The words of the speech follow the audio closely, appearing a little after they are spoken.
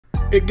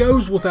It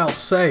goes without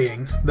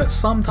saying that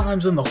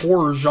sometimes in the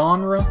horror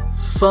genre,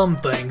 some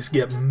things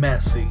get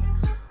messy.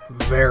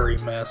 Very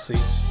messy.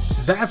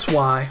 That's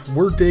why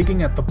we're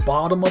digging at the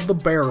bottom of the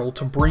barrel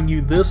to bring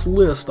you this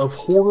list of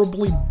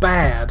horribly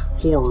bad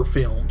horror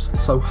films,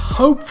 so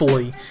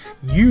hopefully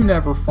you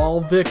never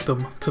fall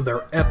victim to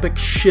their epic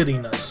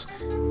shittiness.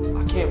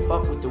 I can't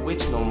fuck with the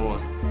witch no more.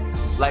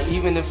 Like,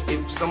 even if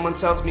someone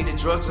tells me the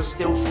drugs are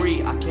still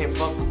free, I can't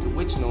fuck with the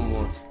witch no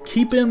more.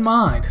 Keep in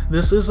mind,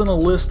 this isn't a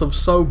list of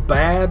so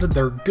bad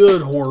they're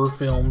good horror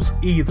films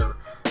either,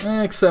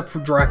 except for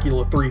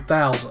Dracula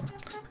 3000.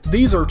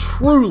 These are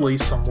truly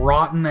some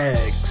rotten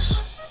eggs.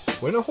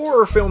 When a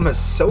horror film has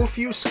so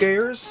few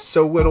scares,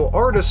 so little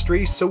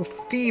artistry, so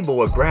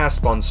feeble a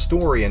grasp on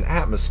story and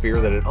atmosphere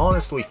that it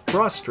honestly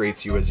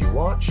frustrates you as you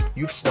watch,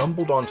 you've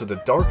stumbled onto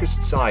the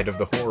darkest side of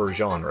the horror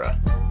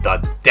genre. The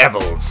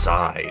devil's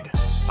side.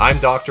 I'm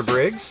Dr.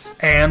 Briggs.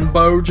 And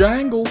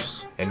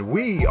Bojangles. And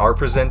we are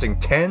presenting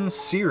 10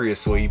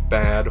 seriously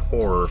bad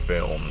horror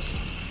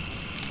films.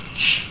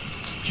 Shh!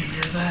 Did you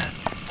hear that?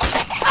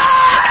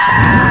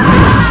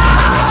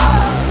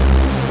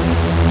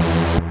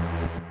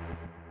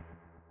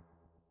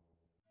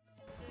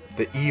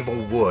 The Evil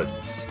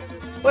Woods.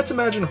 Let's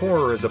imagine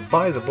horror as a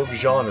by-the-book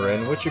genre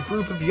in which a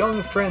group of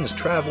young friends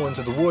travel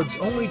into the woods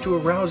only to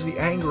arouse the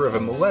anger of a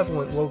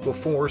malevolent local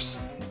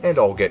force and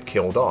all get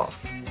killed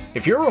off.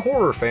 If you're a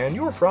horror fan,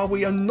 you're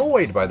probably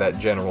annoyed by that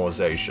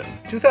generalization.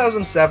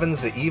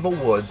 2007's The Evil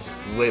Woods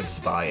lives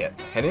by it,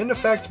 and in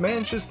effect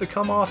manages to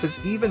come off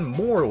as even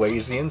more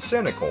lazy and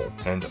cynical.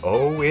 And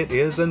oh, it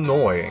is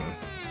annoying.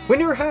 When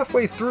you're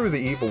halfway through The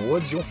Evil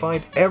Woods, you'll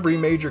find every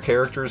major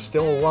character is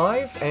still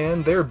alive,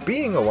 and their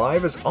being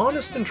alive is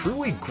honest and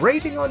truly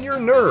grating on your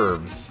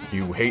nerves.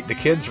 You hate the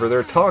kids for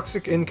their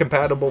toxic,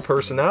 incompatible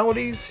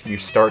personalities, you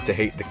start to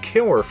hate the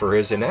killer for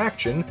his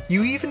inaction,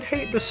 you even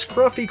hate the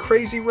scruffy,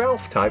 crazy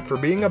Ralph type for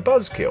being a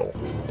buzzkill.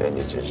 Then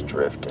you just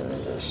drift into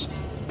this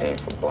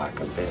painful black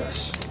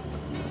abyss.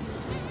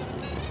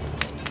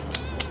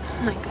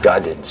 Oh my God.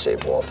 God didn't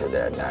save Walter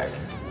that night.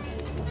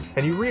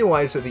 And you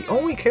realize that the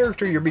only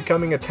character you're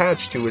becoming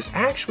attached to is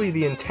actually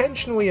the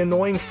intentionally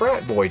annoying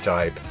frat boy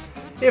type.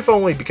 If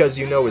only because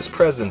you know his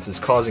presence is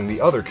causing the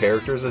other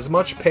characters as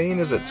much pain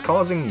as it's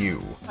causing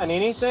you. And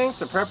anything?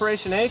 So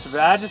Preparation H,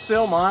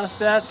 Vagisil,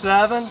 Monostat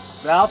 7,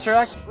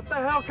 Valtrex? What the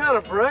hell kind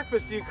of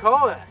breakfast do you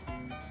call that?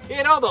 He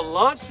ate all the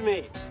lunch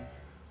meat,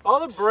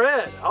 all the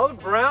bread, all the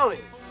brownies.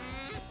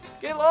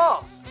 Get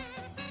lost.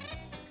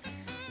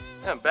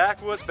 Damn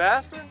backwoods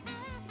bastard.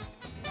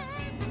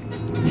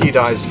 He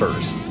dies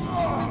first.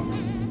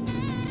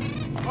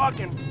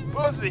 Fucking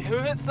pussy, who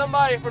hit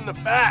somebody from the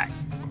back?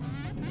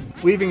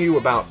 Leaving you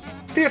about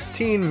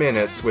 15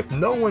 minutes with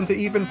no one to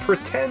even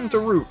pretend to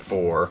root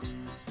for.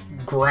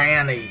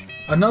 Granny.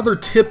 Another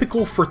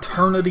typical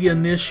fraternity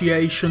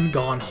initiation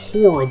gone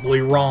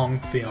horribly wrong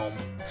film.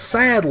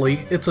 Sadly,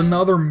 it's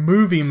another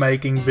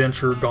movie-making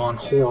venture gone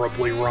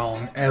horribly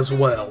wrong as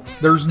well.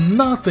 There's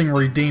nothing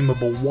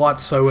redeemable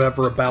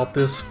whatsoever about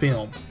this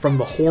film, from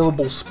the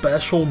horrible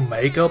special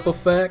makeup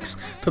effects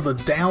to the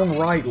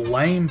downright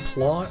lame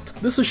plot.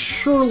 This is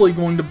surely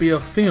going to be a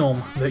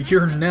film that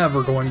you're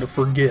never going to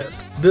forget.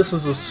 This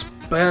is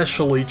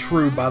especially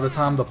true by the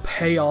time the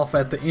payoff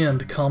at the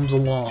end comes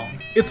along.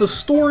 It's a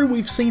story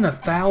we've seen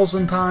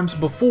 1,000 times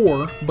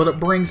before, but it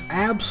brings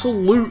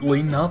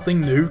absolutely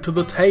nothing new to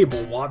the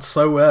table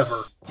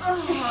whatsoever.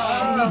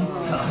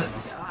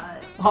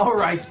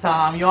 Alright,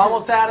 Tom, you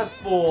almost had us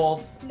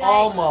fooled.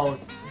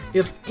 Almost.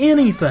 If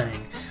anything,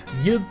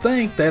 you'd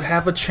think they'd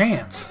have a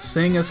chance,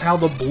 seeing as how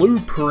the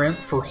blueprint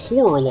for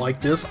horror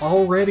like this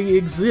already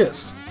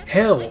exists.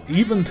 Hell,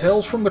 even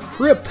Tales from the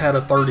Crypt had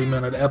a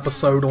 30-minute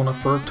episode on a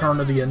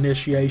fraternity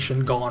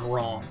initiation gone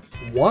wrong.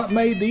 What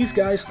made these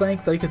guys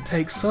think they could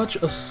take such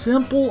a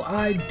simple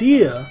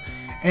idea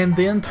and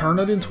then turn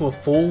it into a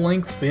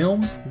full-length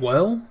film?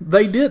 Well,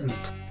 they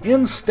didn't.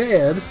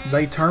 Instead,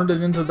 they turned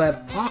it into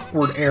that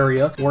awkward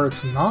area where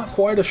it's not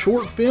quite a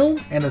short film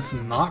and it's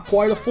not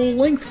quite a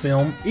full-length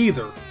film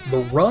either.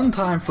 The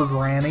runtime for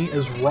Granny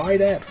is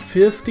right at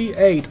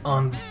 58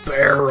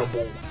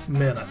 unbearable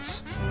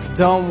minutes.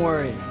 Don't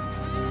worry.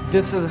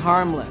 This is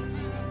harmless.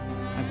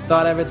 I've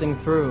thought everything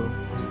through.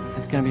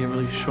 It's gonna be a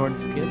really short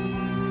skit.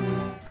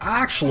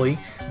 Actually,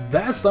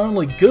 that's the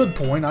only good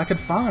point I could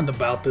find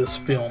about this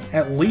film.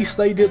 At least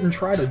they didn't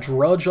try to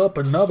drudge up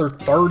another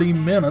 30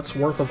 minutes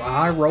worth of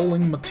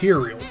eye-rolling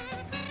material.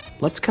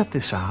 Let's cut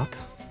this out.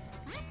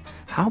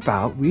 How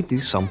about we do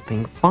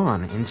something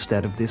fun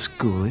instead of this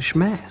ghoulish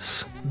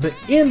mess? The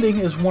ending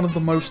is one of the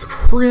most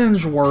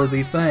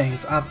cringe-worthy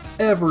things I've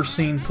ever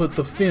seen put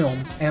to film,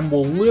 and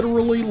will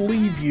literally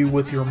leave you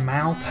with your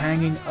mouth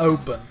hanging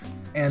open,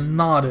 and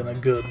not in a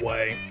good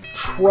way.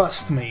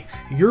 Trust me,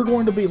 you're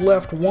going to be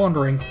left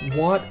wondering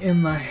what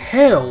in the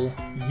hell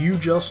you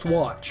just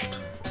watched.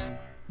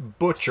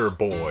 Butcher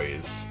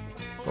Boys.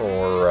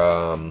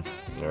 Or,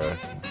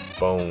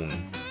 Bone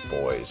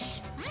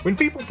Boys. When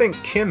people think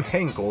Kim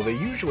Henkel, they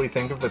usually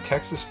think of the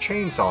Texas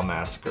Chainsaw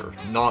Massacre,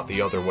 not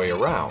the other way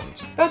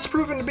around. That's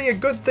proven to be a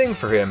good thing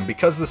for him,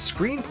 because the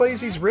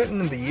screenplays he's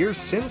written in the years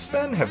since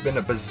then have been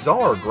a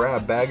bizarre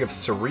grab bag of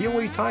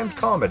surreally timed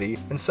comedy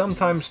and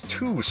sometimes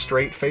too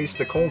straight-faced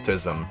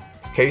occultism.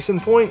 Case in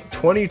point,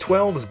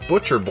 2012's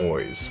Butcher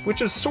Boys,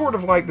 which is sort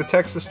of like the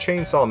Texas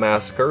Chainsaw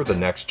Massacre, The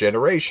Next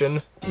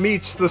Generation,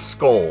 meets The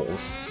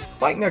Skulls.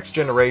 Like Next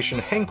Generation,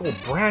 Henkel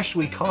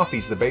brashly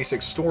copies the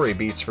basic story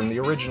beats from the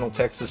original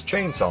Texas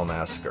Chainsaw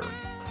Massacre.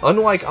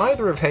 Unlike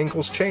either of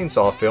Henkel's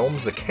chainsaw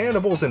films, the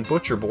cannibals in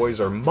Butcher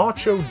Boys are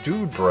macho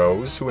dude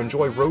bros who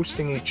enjoy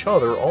roasting each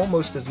other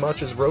almost as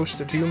much as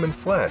roasted human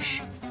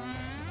flesh.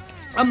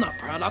 I'm not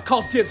proud. I'll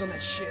call dibs on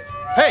that shit.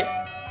 Hey!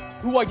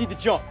 Who ID'd the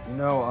jump? You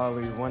know,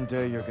 Ollie, one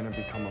day you're gonna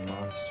become a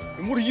monster.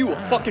 And what are you,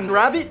 a fucking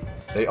rabbit?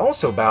 They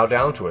also bow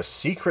down to a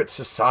secret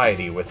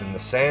society within the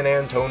San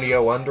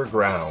Antonio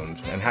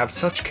underground, and have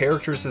such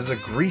characters as a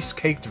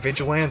grease-caked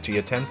vigilante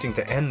attempting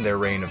to end their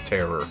reign of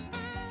terror.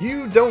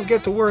 You don't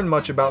get to learn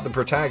much about the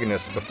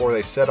protagonists before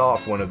they set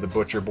off one of the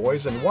Butcher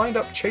Boys and wind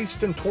up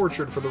chased and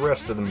tortured for the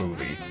rest of the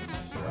movie.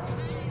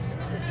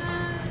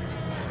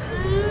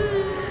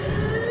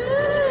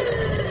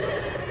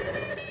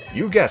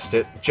 You guessed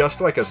it,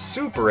 just like a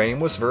super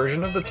aimless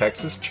version of the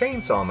Texas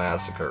Chainsaw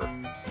Massacre,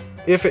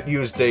 if it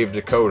used Dave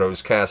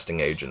Dakota's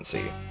casting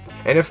agency.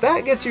 And if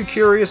that gets you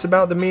curious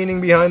about the meaning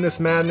behind this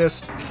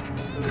madness,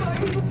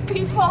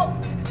 people,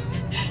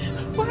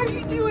 why are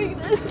you doing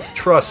this?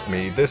 Trust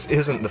me, this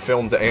isn't the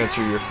film to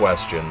answer your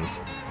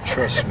questions.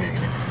 Trust me,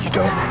 you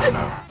don't want to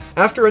know.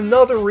 After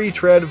another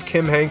retread of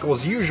Kim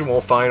Henkel's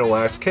usual final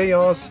act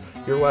chaos,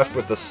 you're left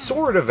with the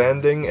sort of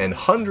ending and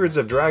hundreds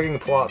of dragging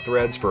plot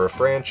threads for a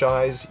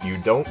franchise you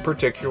don't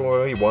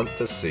particularly want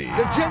to see.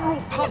 The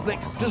general public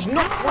does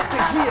not want to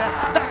hear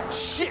that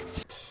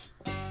shit!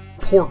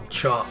 Pork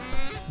chop.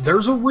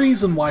 There's a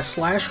reason why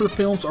slasher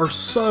films are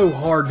so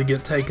hard to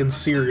get taken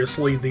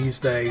seriously these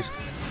days.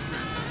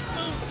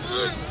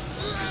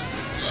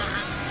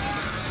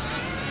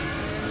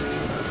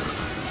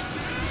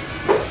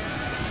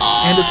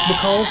 And it's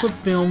because of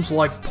films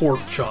like Pork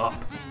Chop.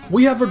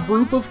 We have a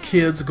group of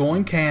kids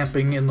going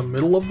camping in the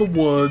middle of the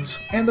woods,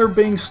 and they're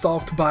being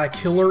stalked by a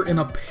killer in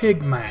a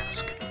pig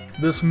mask.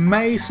 This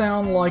may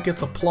sound like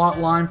it's a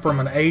plotline from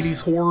an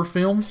 80s horror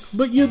film,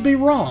 but you'd be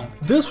wrong.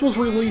 This was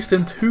released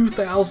in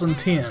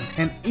 2010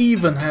 and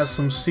even has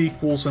some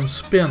sequels and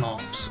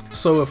spin-offs.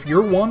 So if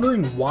you're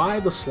wondering why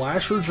the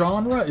slasher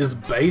genre is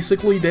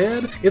basically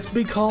dead, it's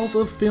because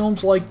of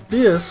films like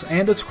this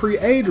and its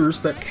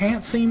creators that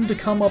can't seem to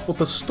come up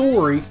with a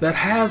story that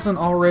hasn't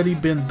already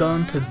been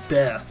done to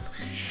death.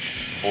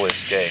 Boy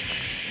escaped.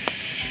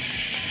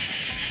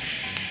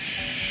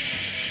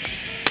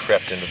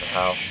 Crept into the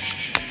house.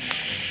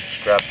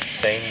 Grabbed the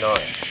same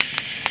knife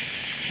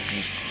he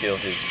used to kill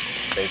his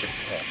favorite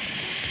pet.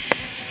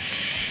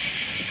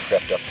 He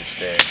crept up the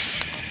stairs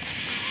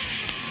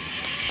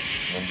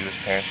and into his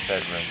parents'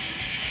 bedroom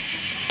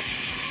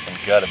and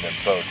gutted them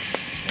both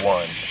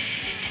one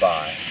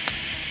by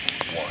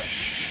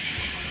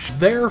one.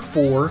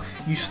 Therefore,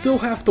 you still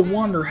have to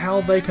wonder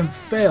how they can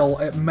fail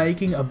at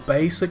making a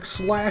basic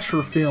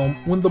slasher film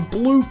when the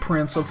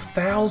blueprints of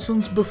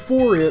thousands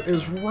before it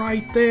is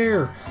right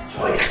there.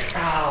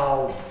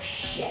 Oh,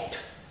 shit.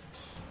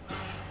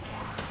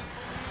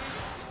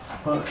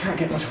 Well, it can't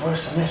get much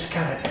worse than this,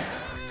 can it?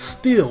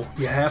 Still,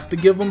 you have to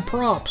give them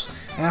props.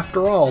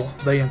 After all,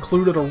 they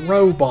included a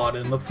robot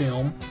in the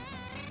film.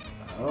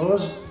 I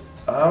was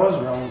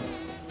wrong.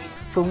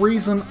 For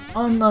reason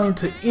unknown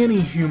to any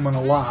human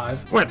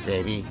alive. What,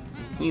 baby?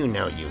 You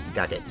know you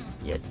dug it.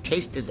 You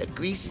tasted the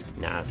grease,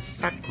 now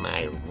suck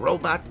my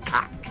robot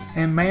cock.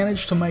 And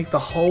managed to make the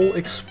whole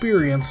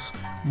experience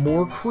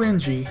more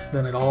cringy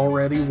than it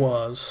already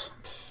was.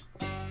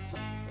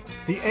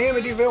 The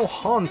Amityville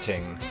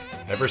Haunting.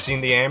 Ever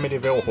seen the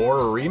Amityville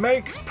Horror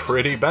remake?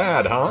 Pretty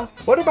bad, huh?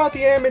 What about the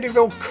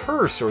Amityville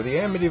Curse or the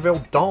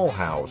Amityville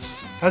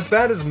Dollhouse? As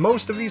bad as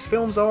most of these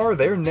films are,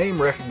 their name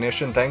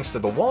recognition thanks to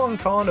the long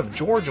con of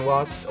George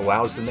Lutz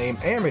allows the name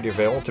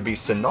Amityville to be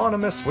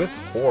synonymous with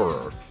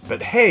horror.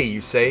 But hey,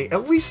 you say,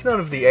 at least none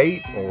of the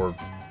 8 or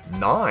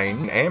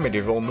 9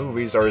 Amityville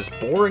movies are as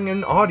boring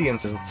and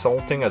audience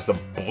insulting as the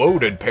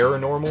bloated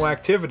Paranormal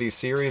Activity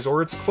series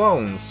or its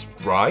clones,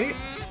 right?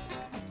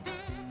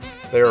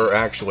 There are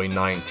actually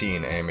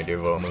 19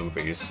 Amityville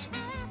movies.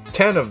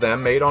 10 of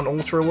them made on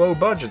ultra-low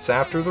budgets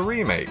after the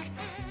remake,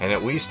 and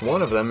at least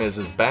one of them is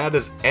as bad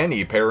as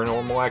any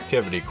Paranormal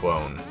Activity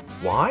clone.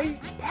 Why?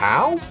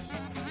 How?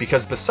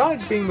 Because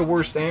besides being the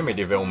worst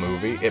Amityville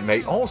movie, it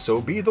may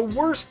also be the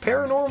worst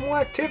Paranormal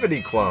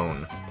Activity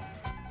clone.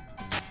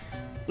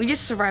 We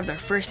just survived our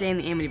first day in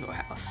the Amityville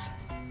house.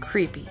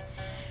 Creepy.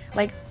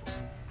 Like,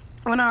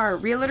 when our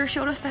realtor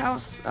showed us the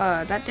house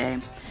that day,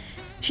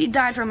 she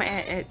died from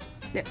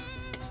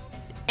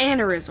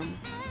aneurysm.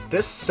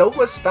 This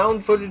soulless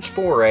found footage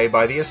foray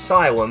by the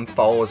asylum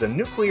follows a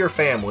nuclear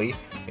family,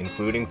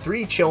 including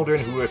 3 children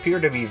who appear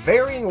to be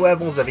varying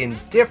levels of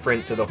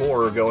indifferent to the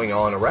horror going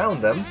on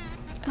around them.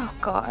 Oh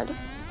God,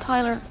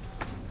 Tyler,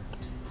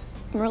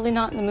 I'm really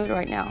not in the mood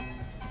right now.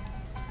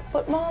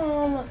 But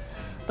Mom...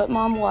 But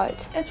Mom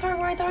what? It's for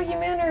my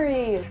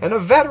documentary. And a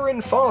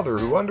veteran father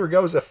who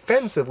undergoes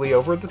offensively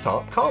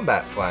over-the-top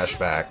combat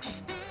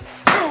flashbacks.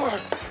 Where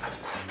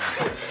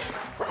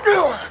are you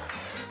going?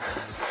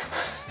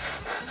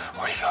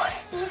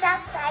 He's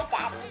outside,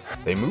 Daddy.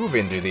 They move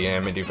into the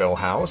Amityville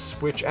house,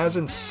 which, as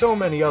in so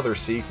many other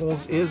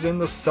sequels, is in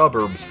the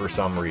suburbs for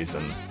some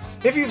reason.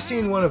 If you've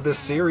seen one of this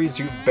series,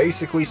 you've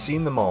basically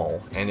seen them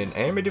all, and in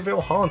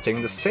Amityville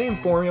Haunting, the same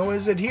formula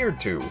is adhered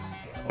to.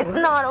 It's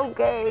not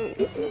okay.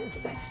 It is.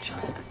 That's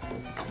just a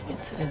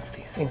coincidence.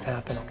 These things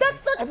happen. Okay?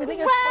 That's such Everything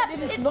crap.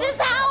 It's this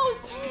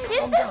house.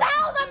 It's this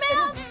house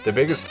I'm in. The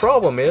biggest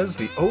problem is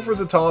the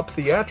over-the-top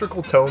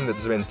theatrical tone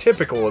that's been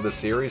typical of the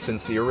series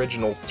since the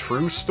original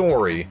True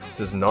Story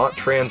does not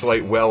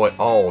translate well at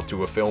all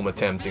to a film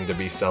attempting to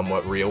be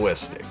somewhat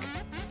realistic.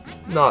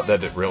 Not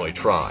that it really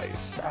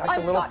tries.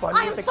 I'm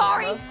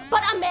sorry,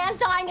 but a man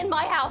dying in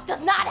my house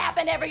does not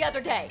happen every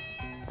other day.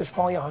 There's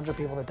probably 100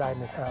 people that died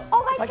in this house.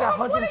 Oh my it's like God,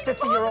 a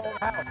 150-year-old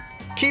house.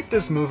 Keep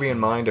this movie in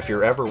mind if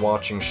you're ever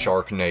watching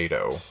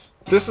Sharknado.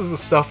 This is the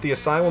stuff the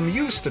Asylum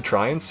used to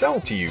try and sell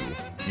to you.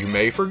 You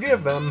may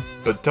forgive them,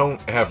 but don't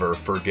ever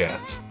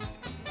forget.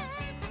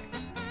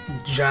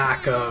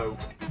 Jacko.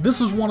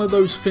 This is one of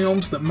those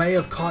films that may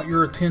have caught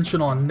your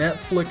attention on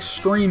Netflix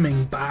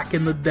streaming back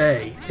in the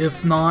day.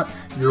 If not,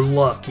 you're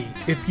lucky.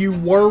 If you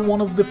were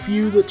one of the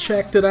few that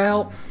checked it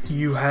out,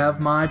 you have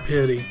my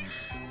pity.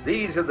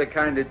 These are the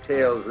kind of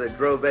tales that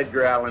drove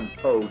Edgar Allan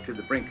Poe to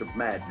the brink of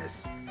madness.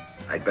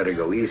 I'd better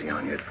go easy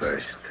on you at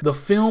first. The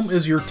film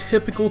is your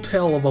typical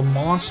tale of a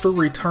monster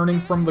returning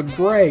from the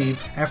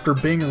grave after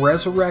being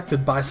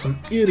resurrected by some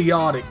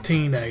idiotic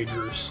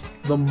teenagers.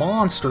 The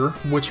monster,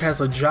 which has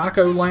a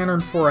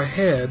jack-o'-lantern for a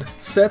head,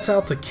 sets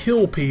out to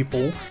kill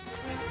people.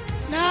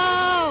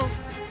 No!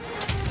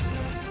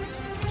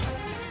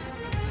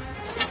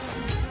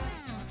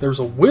 There's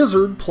a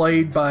wizard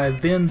played by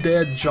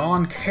then-dead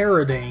John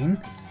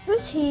Carradine.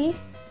 Who's he?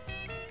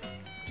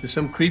 Just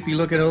some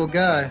creepy-looking old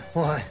guy.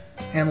 Why?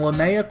 And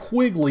Linnea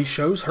Quigley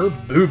shows her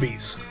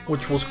boobies,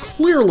 which was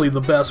clearly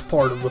the best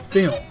part of the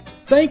film.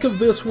 Think of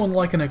this one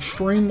like an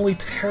extremely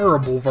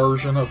terrible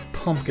version of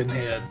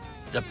Pumpkinhead.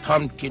 The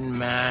Pumpkin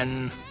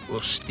Man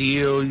will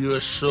steal your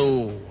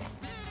soul,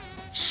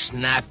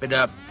 snap it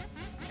up,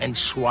 and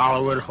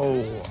swallow it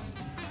whole.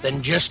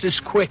 Then just as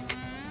quick,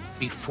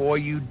 before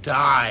you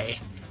die,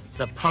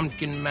 the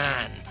Pumpkin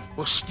Man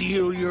will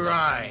steal your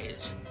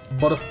eyes.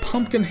 But if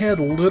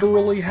Pumpkinhead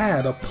literally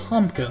had a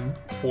pumpkin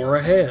for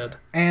a head,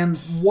 and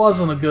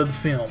wasn't a good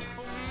film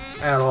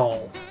at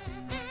all.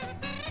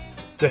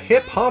 The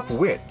Hip Hop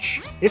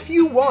Witch. If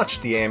you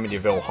watch The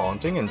Amityville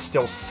Haunting and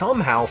still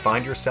somehow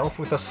find yourself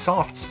with a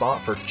soft spot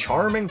for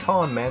charming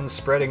con men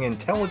spreading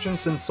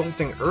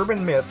intelligence-insulting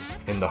urban myths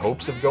in the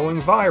hopes of going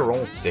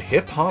viral, The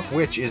Hip Hop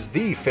Witch is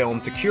the film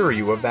to cure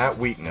you of that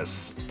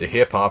weakness. The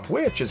Hip Hop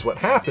Witch is what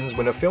happens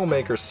when a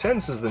filmmaker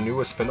senses the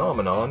newest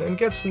phenomenon and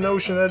gets the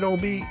notion that it'll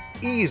be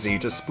easy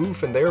to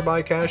spoof and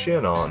thereby cash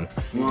in on.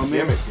 You want a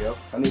gimmick, yo?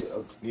 I need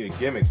a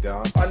gimmick,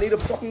 dog. I need a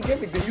fucking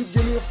gimmick, then you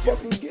give me a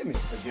fucking gimmick.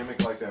 A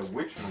gimmick like that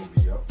witch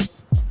movie, yo.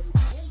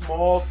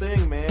 Small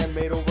thing, man,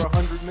 made over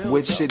 100 million.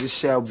 Which shit is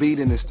shall be,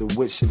 then it's the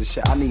which shit is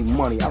shall. I need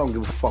money. I don't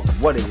give a fuck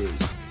what it is.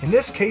 In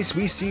this case,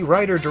 we see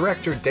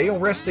writer-director Dale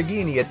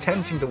Restaghini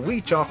attempting to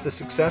leech off the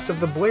success of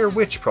the Blair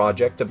Witch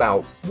Project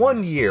about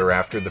 1 year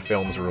after the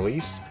film's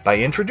release by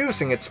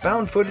introducing its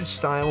found footage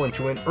style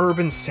into an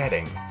urban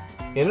setting.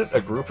 In it,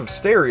 a group of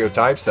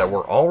stereotypes that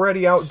were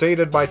already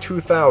outdated by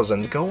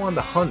 2000 go on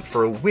the hunt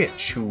for a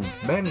witch who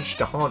managed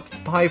to haunt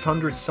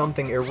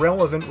 500-something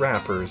irrelevant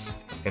rappers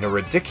in a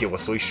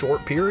ridiculously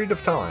short period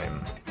of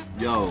time.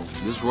 Yo,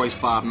 this Royce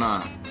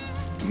 5'9".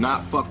 Do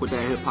not fuck with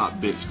that hip-hop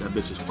bitch. That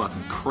bitch is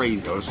fucking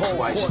crazy. Yo, it's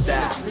white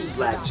style.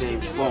 Black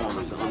James Bond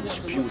is the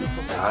undisputed.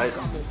 Alright?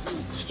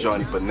 It's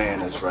Johnny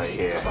Bananas right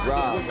here.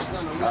 Rob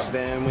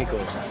Van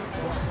Winkle,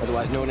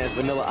 otherwise known as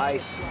Vanilla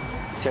Ice.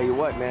 Tell you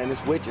what, man,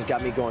 this witch has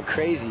got me going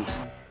crazy.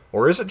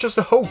 Or is it just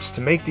a hoax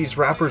to make these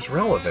rappers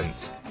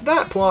relevant?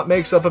 That plot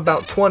makes up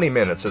about 20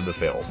 minutes of the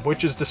film,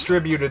 which is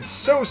distributed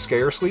so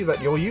scarcely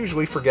that you'll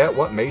usually forget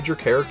what major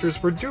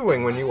characters were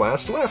doing when you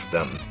last left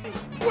them.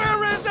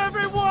 Where is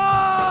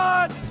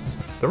everyone?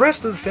 The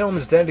rest of the film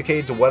is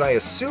dedicated to what I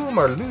assume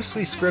are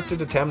loosely scripted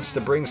attempts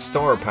to bring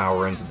star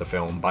power into the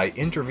film by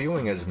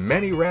interviewing as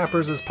many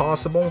rappers as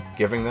possible,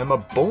 giving them a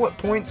bullet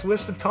points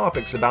list of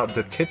topics about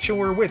the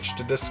titular witch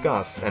to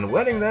discuss, and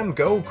letting them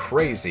go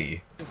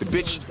crazy. The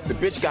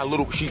bitch got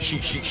little,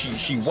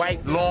 she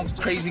white, long,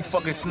 crazy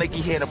fucking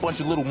snaky hair and a bunch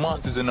of little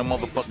monsters in her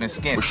motherfucking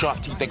skin. With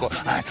sharp teeth, they go,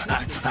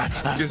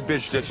 This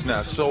bitch just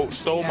now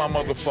stole my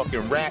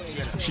motherfucking raps.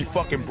 She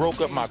fucking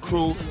broke up my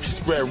crew. She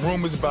spread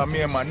rumors about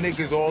me and my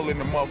niggas all in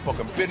the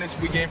motherfucking business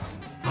we get.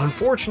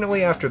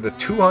 Unfortunately, after the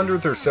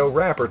 200th or so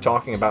rapper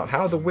talking about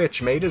how the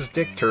witch made his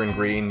dick turn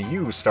green,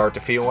 you start to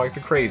feel like the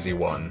crazy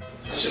one.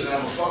 I should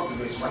never fuck the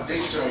bitch. My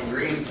dick's turning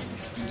green.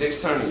 Your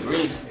dick's turning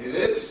green? It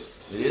is.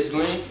 It is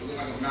green? It looks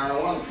like a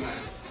marijuana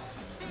plant.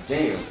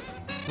 Damn.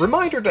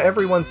 Reminder to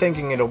everyone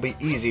thinking it'll be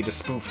easy to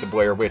spoof the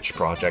Blair Witch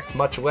Project,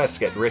 much less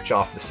get rich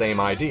off the same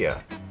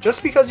idea.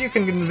 Just because you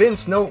can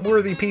convince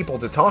noteworthy people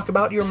to talk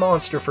about your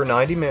monster for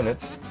 90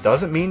 minutes,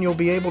 doesn't mean you'll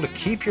be able to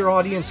keep your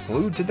audience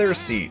glued to their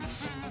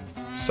seats.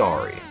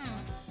 Sorry.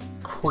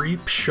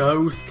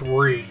 Creepshow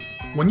 3.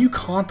 When you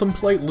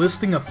contemplate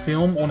listing a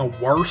film on a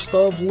worst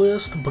of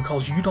list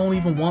because you don't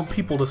even want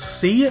people to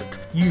see it,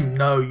 you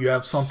know you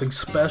have something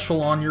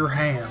special on your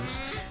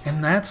hands,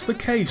 and that's the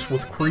case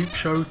with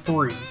Creepshow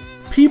 3.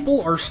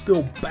 People are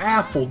still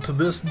baffled to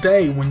this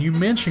day when you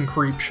mention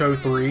Creepshow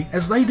 3,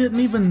 as they didn't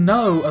even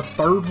know a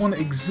third one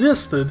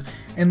existed,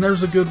 and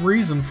there's a good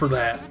reason for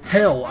that.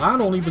 Hell, I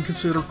don't even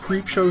consider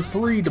Creepshow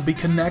 3 to be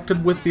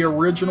connected with the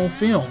original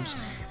films,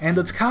 and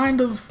it's kind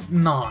of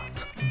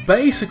not.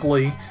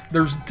 Basically,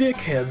 there's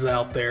dickheads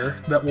out there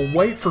that will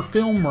wait for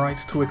film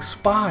rights to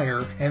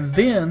expire and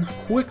then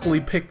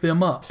quickly pick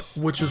them up,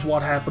 which is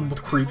what happened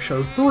with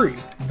Creepshow 3.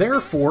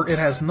 Therefore, it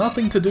has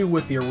nothing to do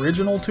with the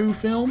original two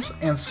films,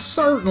 and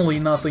certainly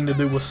nothing to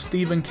do with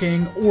Stephen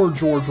King or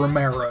George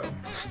Romero.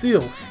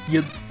 Still,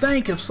 you'd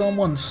think if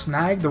someone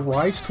snagged the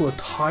rights to a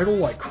title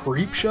like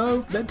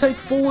Creepshow, they'd take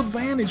full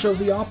advantage of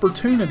the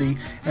opportunity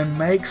and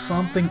make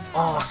something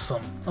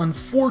awesome.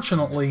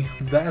 Unfortunately,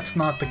 that's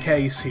not the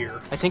case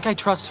here. I think I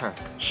trust her.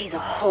 She's a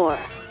whore.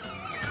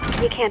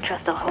 You can't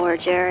trust a whore,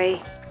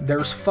 Jerry.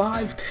 There's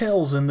 5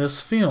 tells in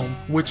this film,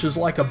 which is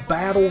like a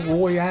battle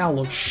royale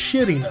of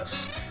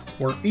shittiness,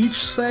 where each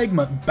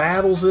segment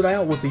battles it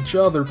out with each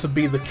other to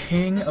be the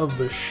king of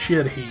the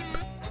shit heap.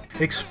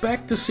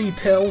 Expect to see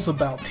tells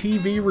about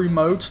TV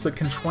remotes that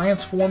can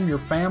transform your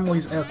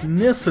family's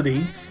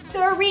ethnicity.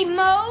 The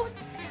remote?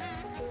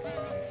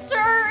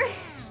 Sir?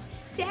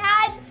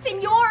 Dad?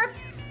 Senor?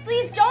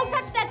 Please don't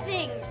touch that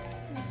thing!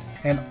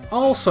 And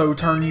also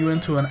turn you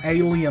into an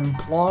alien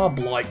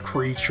blob-like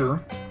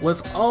creature.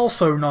 Let's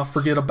also not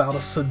forget about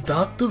a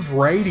seductive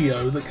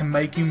radio that can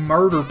make you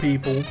murder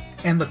people,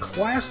 and the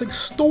classic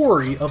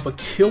story of a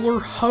killer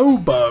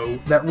hobo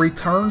that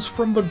returns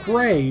from the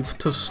grave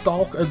to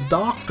stalk a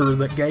doctor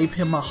that gave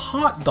him a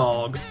hot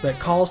dog that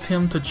caused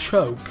him to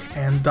choke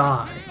and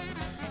die.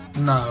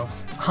 No,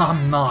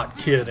 I'm not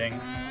kidding.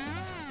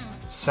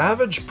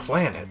 Savage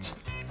Planet.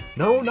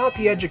 No, not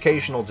the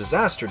educational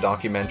disaster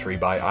documentary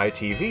by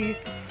ITV,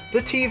 the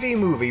TV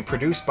movie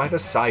produced by the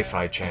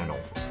Sci-Fi Channel.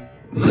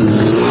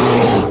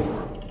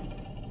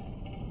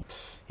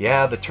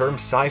 Yeah, the term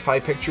Sci-Fi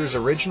Pictures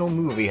original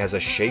movie has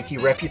a shaky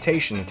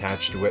reputation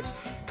attached to it,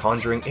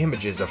 conjuring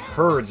images of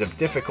herds of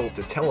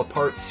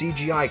difficult-to-tell-apart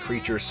CGI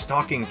creatures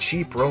stalking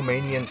cheap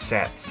Romanian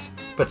sets.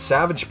 But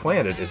Savage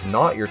Planet is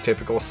not your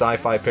typical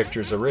Sci-Fi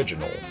Pictures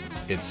original.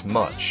 It's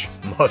much,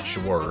 much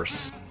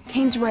worse.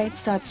 Kane's right,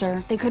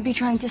 Stutzer. They could be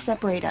trying to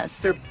separate us.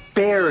 They're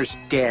bears,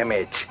 damn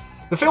it!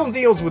 The film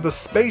deals with a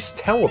space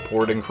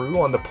teleporting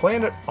crew on the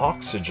planet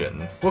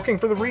Oxygen, looking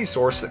for the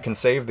resource that can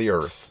save the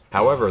Earth.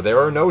 However, there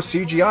are no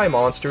CGI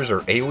monsters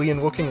or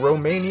alien-looking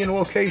Romanian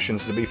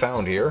locations to be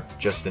found here,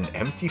 just an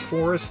empty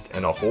forest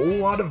and a whole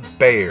lot of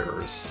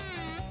bears.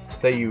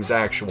 They use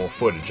actual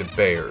footage of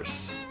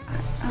bears.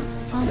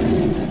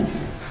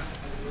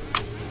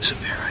 It's a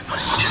bear, I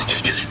find.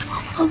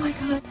 Oh my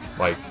god.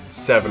 Like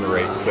 7 or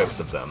 8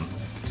 clips of them.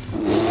 Oh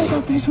my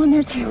god, there's one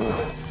there too.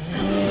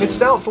 It's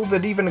doubtful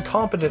that even a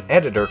competent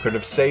editor could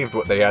have saved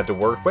what they had to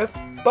work with,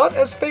 but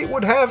as fate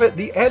would have it,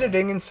 the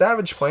editing in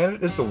Savage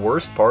Planet is the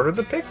worst part of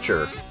the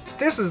picture.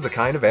 This is the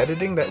kind of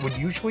editing that would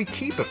usually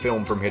keep a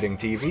film from hitting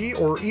TV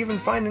or even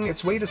finding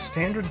its way to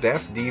standard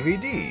def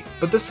DVD.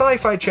 But the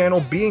Sci-Fi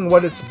Channel being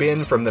what it's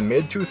been from the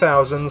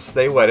mid-2000s,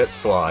 they let it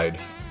slide.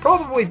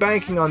 Probably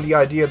banking on the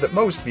idea that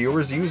most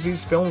viewers use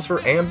these films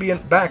for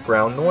ambient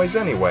background noise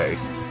anyway.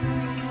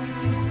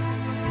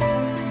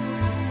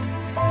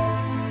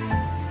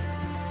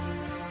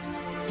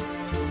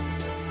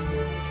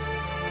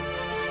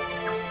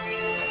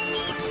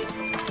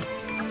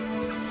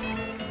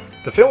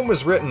 The film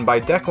was written by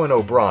Declan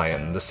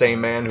O'Brien, the same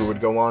man who would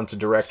go on to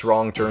direct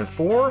Wrong Turn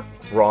 4,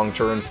 Wrong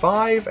Turn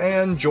 5,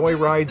 and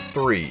Joyride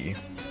 3.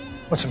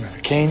 What's the matter,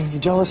 Kane? You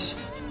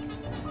jealous?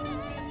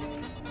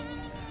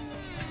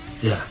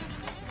 Yeah.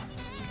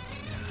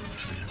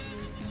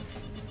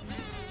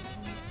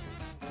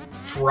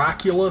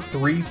 Dracula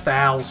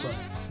 3000.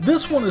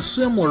 This one is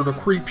similar to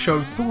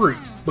Creepshow 3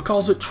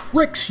 because it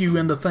tricks you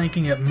into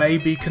thinking it may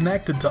be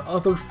connected to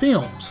other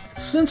films.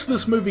 Since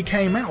this movie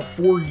came out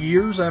 4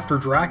 years after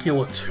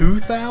Dracula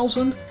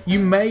 2000, you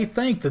may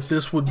think that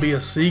this would be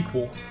a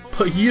sequel,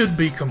 but you'd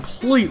be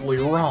completely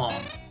wrong.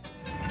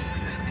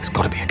 There's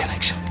gotta be a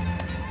connection.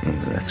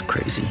 That's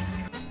crazy.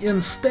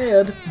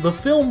 Instead, the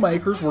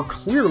filmmakers were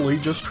clearly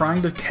just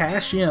trying to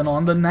cash in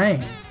on the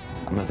name.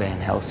 I'm a Van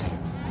Helsing.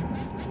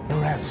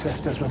 Your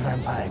ancestors were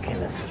vampire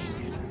killers.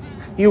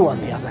 You, on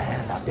the other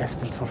hand, are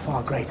destined for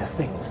far greater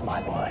things,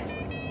 my boy.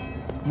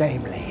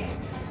 Namely,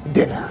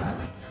 dinner.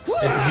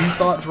 If you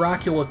thought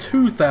Dracula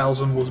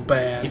 2000 was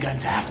bad, you're going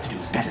to have to do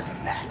better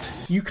than that.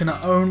 You can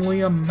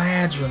only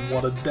imagine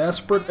what a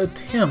desperate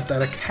attempt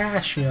at a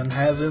cash-in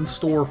has in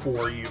store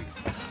for you.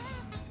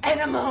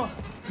 Animal!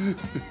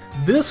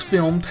 This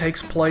film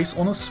takes place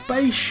on a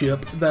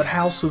spaceship that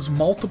houses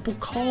multiple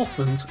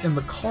coffins in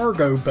the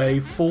cargo bay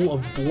full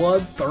of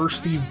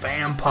bloodthirsty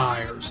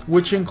vampires,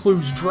 which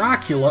includes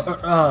Dracula,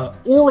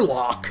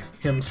 Orlok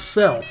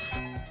himself.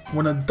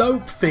 When a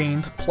dope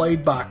fiend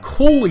played by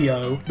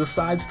Coolio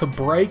decides to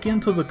break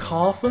into the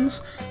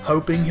coffins,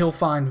 hoping he'll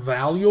find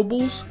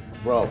valuables,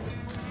 bro,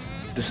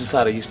 this is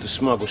how they used to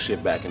smuggle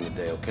shit back in the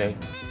day, okay?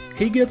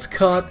 he gets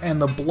cut and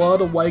the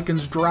blood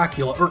awakens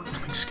Dracula,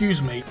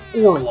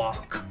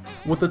 Orlok.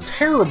 With a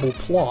terrible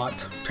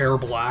plot,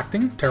 terrible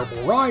acting,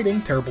 terrible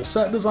writing, terrible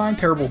set design,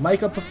 terrible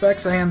makeup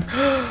effects, and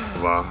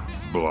blah,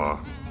 blah,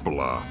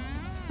 blah,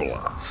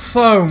 blah.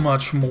 So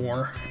much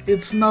more.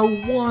 It's no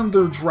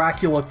wonder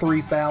Dracula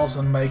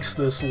 3000 makes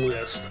this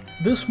list.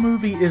 This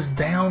movie is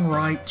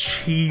downright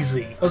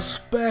cheesy,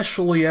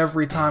 especially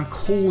every time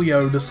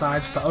Coolio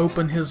decides to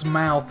open his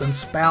mouth and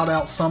spout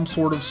out some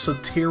sort of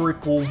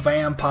satirical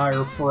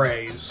vampire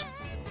phrase.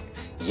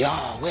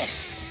 Your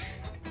wish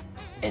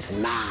is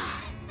my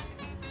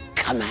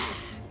command.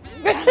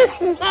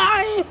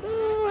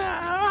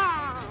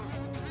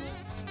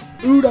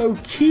 Udo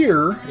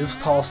Kier is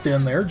tossed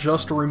in there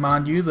just to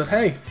remind you that,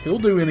 hey, he'll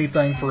do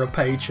anything for a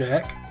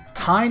paycheck.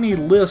 Tiny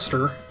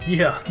Lister,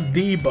 yeah,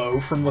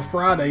 Debo from the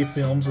Friday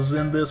films, is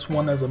in this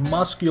one as a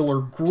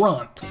muscular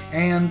grunt,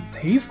 and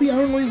he's the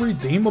only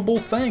redeemable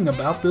thing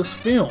about this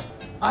film.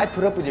 I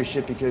put up with your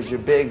shit because you're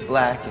big,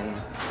 black, and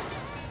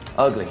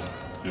ugly.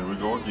 Here we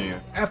go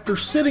again. After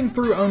sitting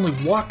through only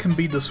what can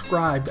be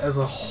described as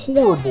a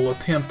horrible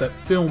attempt at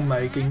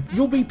filmmaking,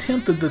 you'll be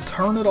tempted to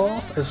turn it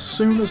off as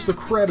soon as the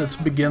credits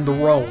begin to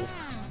roll.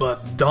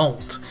 But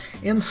don't.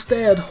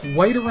 Instead,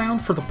 wait around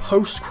for the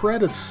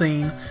post-credits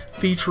scene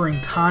featuring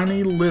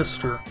Tiny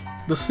Lister.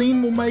 The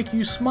scene will make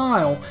you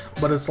smile,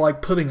 but it's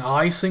like putting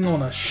icing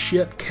on a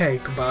shit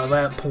cake by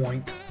that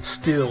point.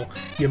 Still,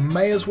 you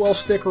may as well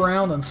stick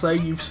around and say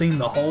you've seen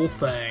the whole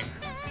thing.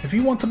 If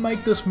you want to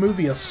make this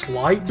movie a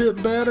slight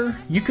bit better,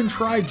 you can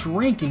try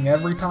drinking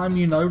every time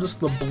you notice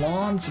the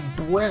blonde's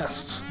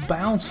breasts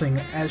bouncing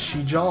as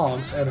she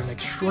jogs at an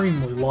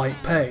extremely light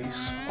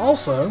pace.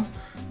 Also,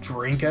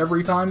 drink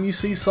every time you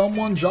see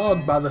someone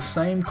jog by the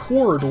same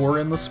corridor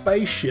in the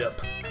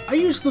spaceship. I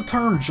use the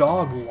term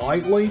jog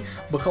lightly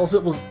because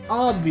it was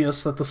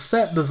obvious that the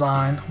set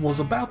design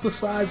was about the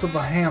size of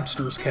a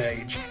hamster's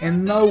cage,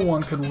 and no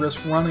one could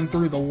risk running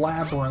through the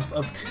labyrinth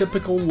of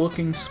typical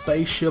looking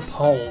spaceship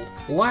hold.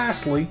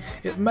 Lastly,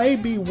 it may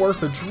be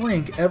worth a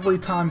drink every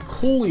time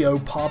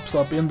Coolio pops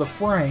up in the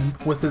frame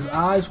with his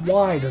eyes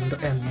widened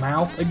and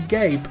mouth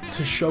agape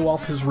to show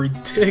off his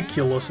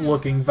ridiculous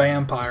looking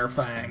vampire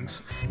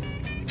fangs.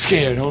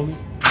 Scared, homie?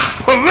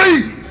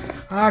 Police!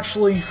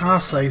 Actually, I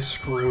say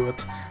screw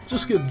it.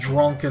 Just get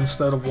drunk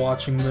instead of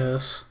watching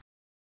this.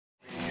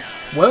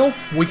 Well,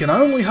 we can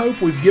only hope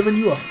we've given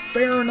you a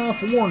fair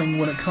enough warning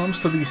when it comes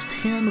to these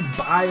 10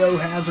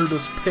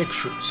 biohazardous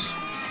pictures.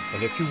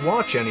 And if you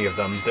watch any of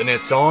them, then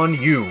it's on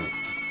you.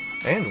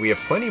 And we have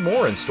plenty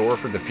more in store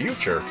for the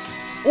future.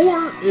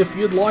 Or, if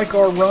you'd like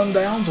our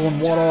rundowns on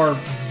what are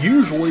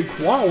usually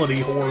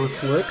quality horror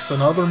flicks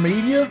and other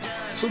media,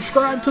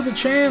 subscribe to the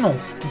channel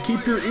and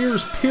keep your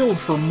ears peeled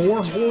for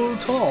more horror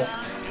talk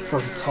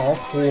from Talk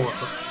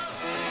Horror.